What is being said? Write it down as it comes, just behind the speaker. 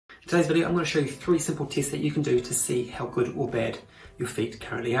In today's video, I'm going to show you 3 simple tests that you can do to see how good or bad your feet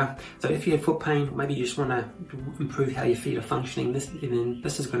currently are. So if you have foot pain, or maybe you just want to improve how your feet are functioning, then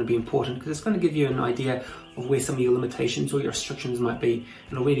this is going to be important because it's going to give you an idea of where some of your limitations or your restrictions might be,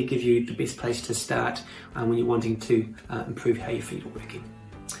 and it'll really give you the best place to start when you're wanting to improve how your feet are working.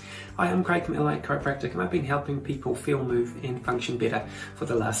 Hi, I'm Craig from Elevate Chiropractic, and I've been helping people feel, move and function better for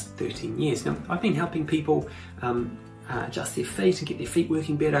the last 13 years. Now, I've been helping people adjust their feet and get their feet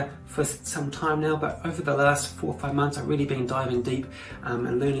working better for some time now, but over the last 4 or 5 months I've really been diving deep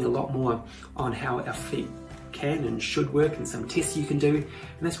and learning a lot more on how our feet can and should work, and some tests you can do, and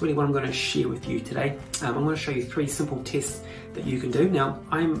that's really what I'm going to share with you today. I'm going to show you 3 simple tests that you can do. Now,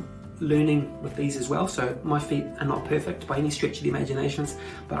 I'm learning with these as well, so my feet are not perfect by any stretch of the imaginations,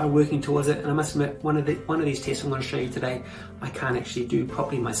 but I'm working towards it, and I must admit one of these tests I'm going to show you today I can't actually do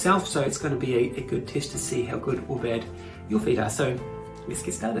properly myself, so it's going to be a good test to see how good or bad your feet are. So let's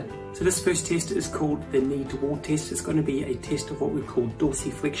get started. So this first test is called the knee to wall test. It's going to be a test of what we call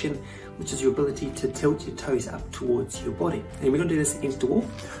dorsiflexion, which is your ability to tilt your toes up towards your body, and we're going to do this against the wall.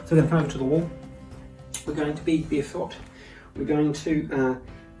 So we're going to come over to the wall, we're going to be barefoot, we're going to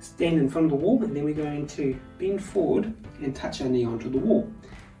stand in front of the wall, and then we're going to bend forward and touch our knee onto the wall.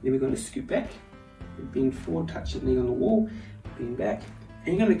 Then we're going to scoot back, bend forward, touch your knee on the wall, bend back,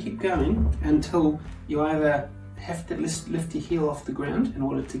 and you're going to keep going until you either have to lift your heel off the ground in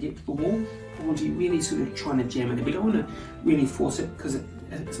order to get to the wall, or do you really sort of trying to jam it. We don't want to really force it because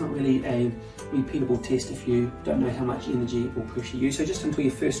it's not really a repeatable test if you don't know how much energy or pressure you use. So just until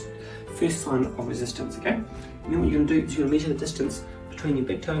your first sign of resistance, okay? And then what you're going to do is you're going to measure the distance between your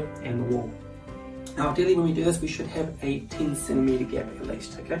big toe and the wall. Now ideally when we do this we should have a 10 centimeter gap at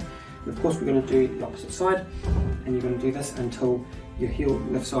least, okay? And of course we're going to do the opposite side, and you're going to do this until your heel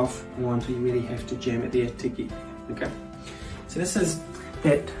lifts off or until you really have to jam it there to get there, okay? So this is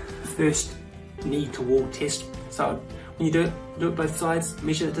that first knee to wall test. So when you do it both sides,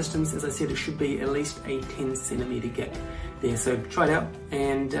 measure the distance. As I said, it should be at least a 10 centimeter gap there. So try it out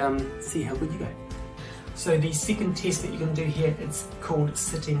and see how good you go. So the second test that you're going to do here, it's called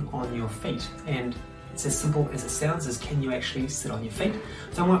sitting on your feet, and it's as simple as it sounds, as can you actually sit on your feet.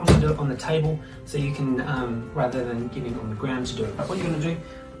 So I'm going to do it on the table so you can, rather than getting on the ground to do it. But what you're going to do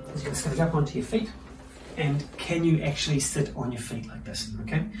is you're just going to go up onto your feet, and can you actually sit on your feet like this,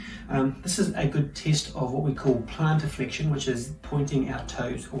 okay? This is a good test of what we call plantar flexion, which is pointing our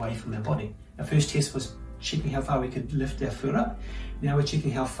toes away from our body. Our first test was checking how far we could lift our foot up. Now we're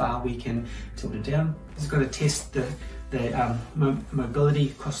checking how far we can tilt it down. It's got to test the mobility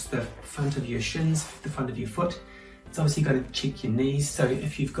across the front of your shins, the front of your foot. It's obviously got to check your knees. So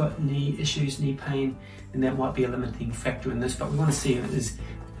if you've got knee issues, knee pain, then that might be a limiting factor in this. But we want to see is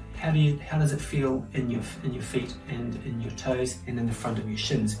how does it feel in your feet and in your toes and in the front of your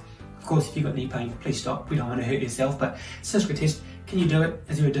shins. Of course, if you've got knee pain, please stop. We don't want to hurt yourself. But it's just a good test. Can you do it?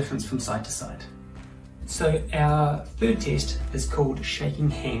 Is there a difference from side to side? So our third test is called shaking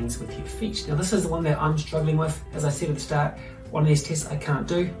hands with your feet. Now this is the one that I'm struggling with. As I said at the start, one of these tests I can't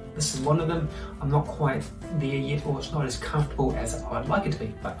do. This is one of them. I'm not quite there yet, or it's not as comfortable as I'd like it to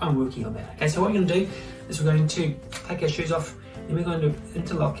be, but I'm working on that. Okay, so what we're going to do is we're going to take our shoes off, and we're going to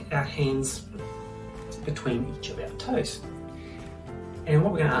interlock our hands between each of our toes. And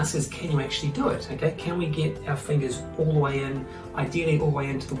what we're going to ask is, can you actually do it? Okay, can we get our fingers all the way in, ideally all the way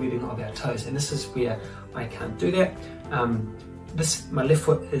into the webbing of our toes? And this is where I can't do that. My left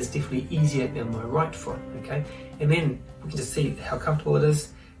foot is definitely easier than my right foot, okay? And then we can just see how comfortable it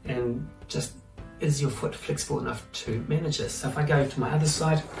is, and just is your foot flexible enough to manage this? So if I go to my other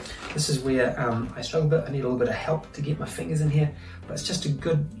side, this is where I struggle a bit. I need a little bit of help to get my fingers in here, but it's just a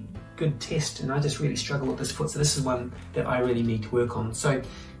good test, and I just really struggle with this foot, so this is one that I really need to work on. So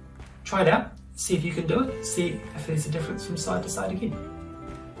try it out, see if you can do it, see if there's a difference from side to side again.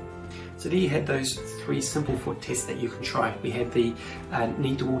 So there you had those 3 simple foot tests that you can try. We had the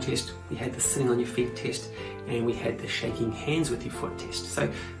knee to wall test, we had the sitting on your feet test, and we had the shaking hands with your foot test.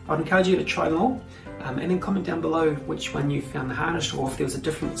 So I'd encourage you to try them all, and then comment down below which one you found the hardest, or if there was a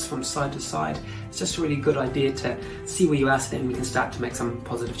difference from side to side. It's just a really good idea to see where you are, so then we can start to make some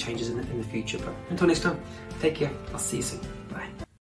positive changes in the future. But until next time, take care. I'll see you soon. Bye.